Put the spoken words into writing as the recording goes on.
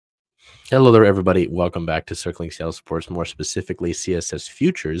Hello there, everybody. Welcome back to Circling Sales Sports, more specifically CSS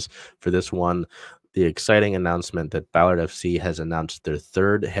Futures. For this one, the exciting announcement that Ballard FC has announced their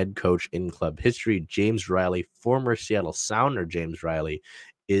third head coach in club history. James Riley, former Seattle Sounder James Riley,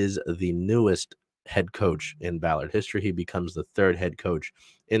 is the newest head coach in Ballard history. He becomes the third head coach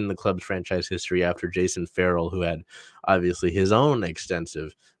in the club's franchise history after Jason Farrell, who had obviously his own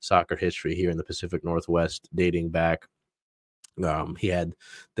extensive soccer history here in the Pacific Northwest dating back. He had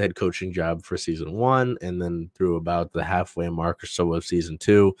the head coaching job for season one, and then through about the halfway mark or so of season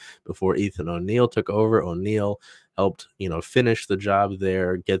two, before Ethan O'Neill took over. O'Neill helped, finish the job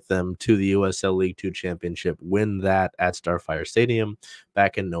there, get them to the USL League Two championship, win that at Starfire Stadium.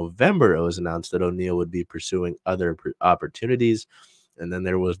 Back in November, it was announced that O'Neill would be pursuing other opportunities. And then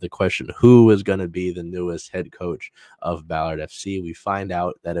there was the question, who is going to be the newest head coach of Ballard FC? We find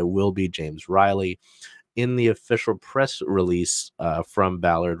out that it will be James Riley. In the official press release from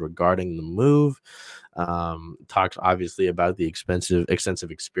Ballard regarding the move, talks obviously about the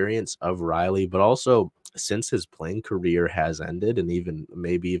extensive experience of Riley, but also since his playing career has ended, and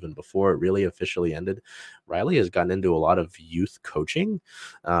maybe even before it really officially ended, Riley has gotten into a lot of youth coaching,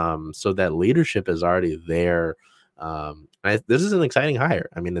 so that leadership is already there. This is an exciting hire.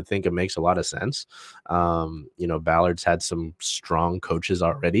 I mean, I think it makes a lot of sense. Ballard's had some strong coaches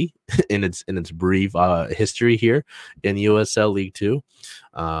already in its brief history here in USL League Two.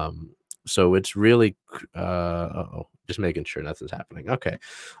 So it's really just making sure nothing's happening. Okay.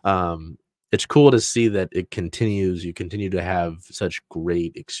 It's cool to see that you continue to have such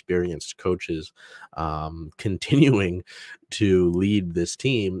great experienced coaches continuing to lead this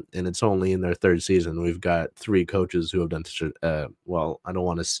team, and it's only in their third season. We've got three coaches who have done such well, I don't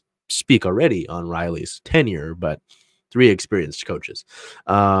want to speak already on Riley's tenure, but three experienced coaches.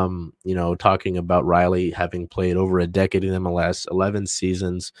 Talking about Riley having played over a decade in MLS, 11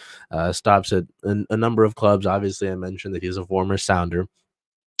 seasons, stops at a number of clubs. Obviously, I mentioned that he's a former Sounder.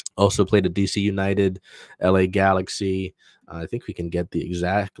 Also played at DC United, LA Galaxy. I think we can get the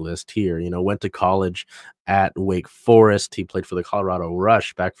exact list here. Went to college at Wake Forest. He played for the Colorado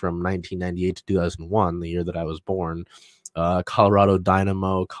Rush back from 1998 to 2001, the year that I was born. Colorado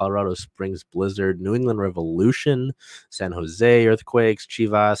Dynamo, Colorado Springs Blizzard, New England Revolution, San Jose Earthquakes,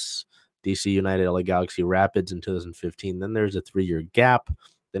 Chivas, DC United, LA Galaxy, Rapids in 2015. Then there's a 3-year gap.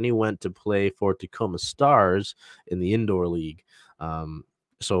 Then he went to play for Tacoma Stars in the Indoor League.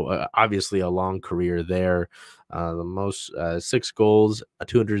 So obviously a long career there. The most 6 goals,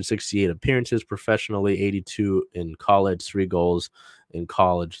 268 appearances professionally, 82 in college, 3 goals in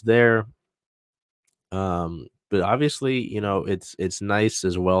college there. But obviously, it's nice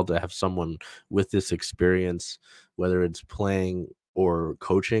as well to have someone with this experience, whether it's playing or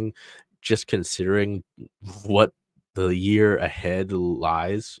coaching, just considering what the year ahead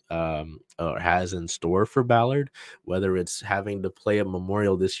lies or has in store for Ballard, whether it's having to play a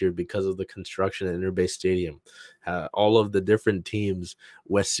Memorial this year because of the construction at Interbay Stadium, all of the different teams,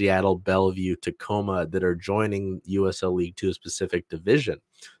 West Seattle, Bellevue, Tacoma, that are joining USL League Two specific division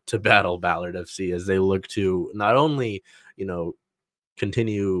to battle Ballard FC as they look to not only,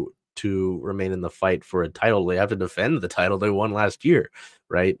 continue to remain in the fight for a title, they have to defend the title they won last year,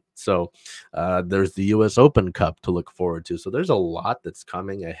 right? So there's the US Open Cup to look forward to. So there's a lot that's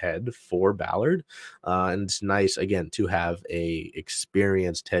coming ahead for Ballard, and it's nice again to have a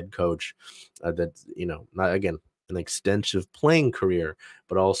experienced head coach that's not again an extensive playing career,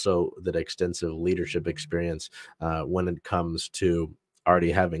 but also that extensive leadership experience when it comes to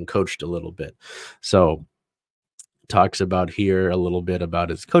already having coached a little bit. So talks about here a little bit about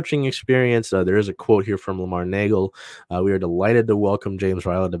his coaching experience. There is a quote here from Lamar Nagel. We are delighted to welcome James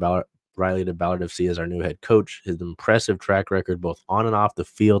Riley to Ballard FC as our new head coach. His impressive track record, both on and off the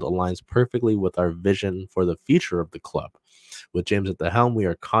field, aligns perfectly with our vision for the future of the club. With James at the helm, we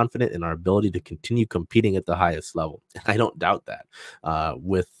are confident in our ability to continue competing at the highest level. And I don't doubt that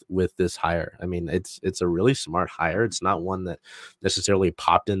with this hire. I mean, it's a really smart hire. It's not one that necessarily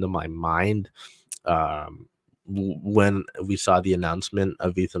popped into my mind when we saw the announcement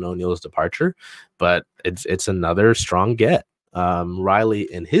of Ethan O'Neill's departure, but it's another strong get.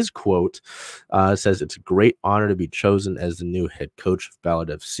 Riley, in his quote, says it's a great honor to be chosen as the new head coach of Ballard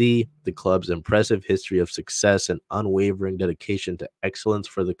FC. The club's impressive history of success and unwavering dedication to excellence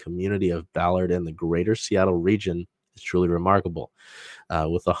for the community of Ballard and the greater Seattle region is truly remarkable.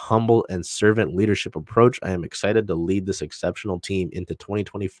 With a humble and servant leadership approach, I am excited to lead this exceptional team into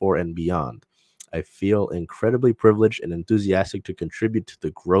 2024 and beyond. I feel incredibly privileged and enthusiastic to contribute to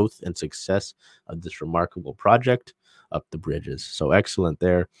the growth and success of this remarkable project, Up the Bridges. So excellent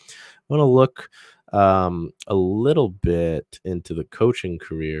there. I want to look A little bit into the coaching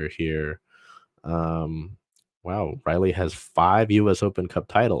career here. Um, wow, Riley has 5 US Open Cup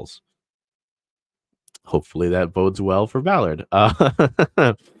titles. Hopefully that bodes well for Ballard.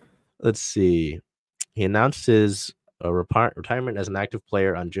 Let's see. He announced his retirement as an active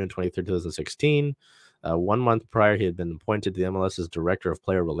player on June 23rd, 2016. 1 month prior, he had been appointed to the MLS's Director of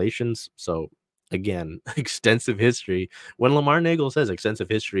Player Relations. So, again, extensive history. When Lamar Nagel says extensive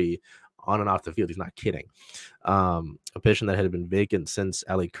history on and off the field, he's not kidding. A position that had been vacant since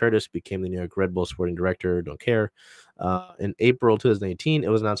Ali Curtis became the New York Red Bull sporting director. Don't care. In April 2018, it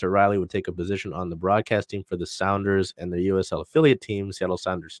was announced that Riley would take a position on the broadcast team for the Sounders and their USL affiliate team, Seattle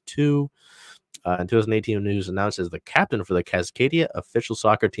Sounders 2. In 2018, he was announced as the captain for the Cascadia official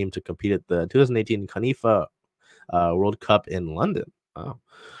soccer team to compete at the 2018 CONIFA World Cup in London. Wow.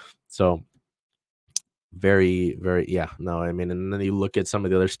 So very, very, yeah, no, I mean, and then you look at some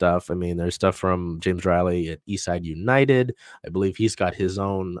of the other stuff. I mean, there's stuff from James Riley at Eastside United. I believe he's got his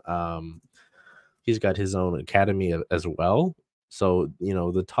own academy as well. So,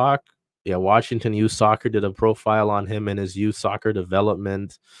 the talk, yeah, Washington Youth Soccer did a profile on him and his youth soccer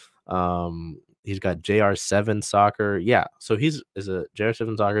development. He's got JR7 Soccer. Yeah, so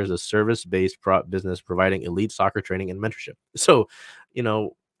JR7 Soccer is a service-based business providing elite soccer training and mentorship. So,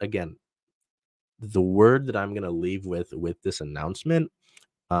 again, the word that I'm going to leave with this announcement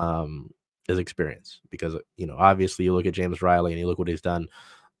is experience, because obviously you look at James Riley and you look what he's done.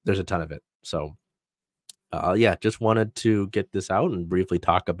 There's a ton of it. So yeah, just wanted to get this out and briefly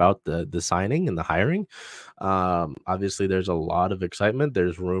talk about the signing and the hiring. Obviously there's a lot of excitement.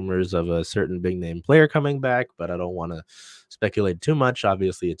 There's rumors of a certain big name player coming back, but I don't want to speculate too much.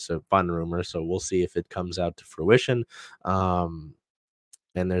 Obviously it's a fun rumor, so we'll see if it comes out to fruition.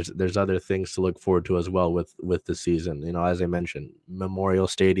 And there's other things to look forward to as well with the season. As I mentioned, Memorial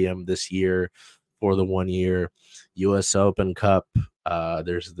Stadium this year for the 1 year, US Open Cup.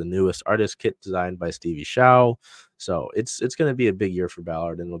 There's the newest artist kit designed by Stevie Shao. So it's going to be a big year for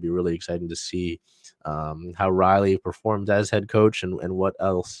Ballard, and it'll be really exciting to see how Riley performs as head coach and what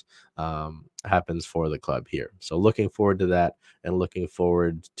else happens for the club here. So looking forward to that, and looking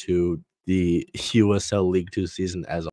forward to the USL League Two season as